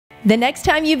The next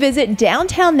time you visit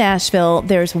downtown Nashville,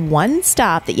 there's one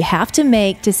stop that you have to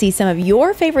make to see some of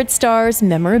your favorite stars'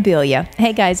 memorabilia.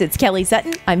 Hey guys, it's Kelly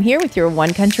Sutton. I'm here with your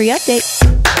One Country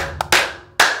Update.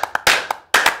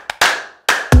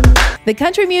 The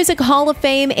Country Music Hall of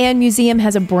Fame and Museum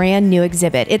has a brand new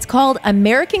exhibit. It's called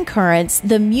American Currents,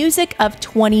 the Music of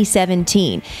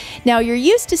 2017. Now, you're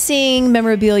used to seeing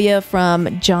memorabilia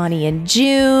from Johnny and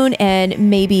June and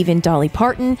maybe even Dolly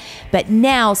Parton, but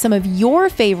now some of your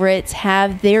favorites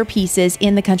have their pieces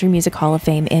in the Country Music Hall of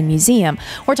Fame and Museum.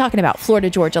 We're talking about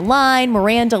Florida Georgia Line,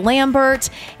 Miranda Lambert,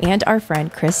 and our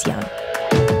friend Chris Young.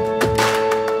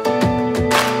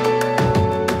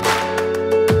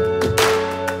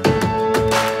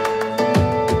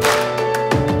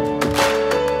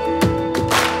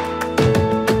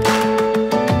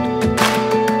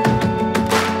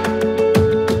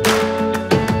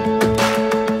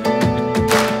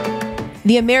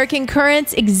 The American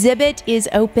Currents exhibit is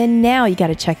open now. You got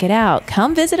to check it out.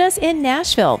 Come visit us in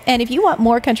Nashville. And if you want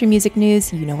more country music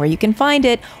news, you know where you can find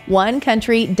it,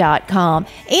 onecountry.com.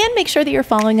 And make sure that you're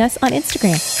following us on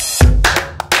Instagram.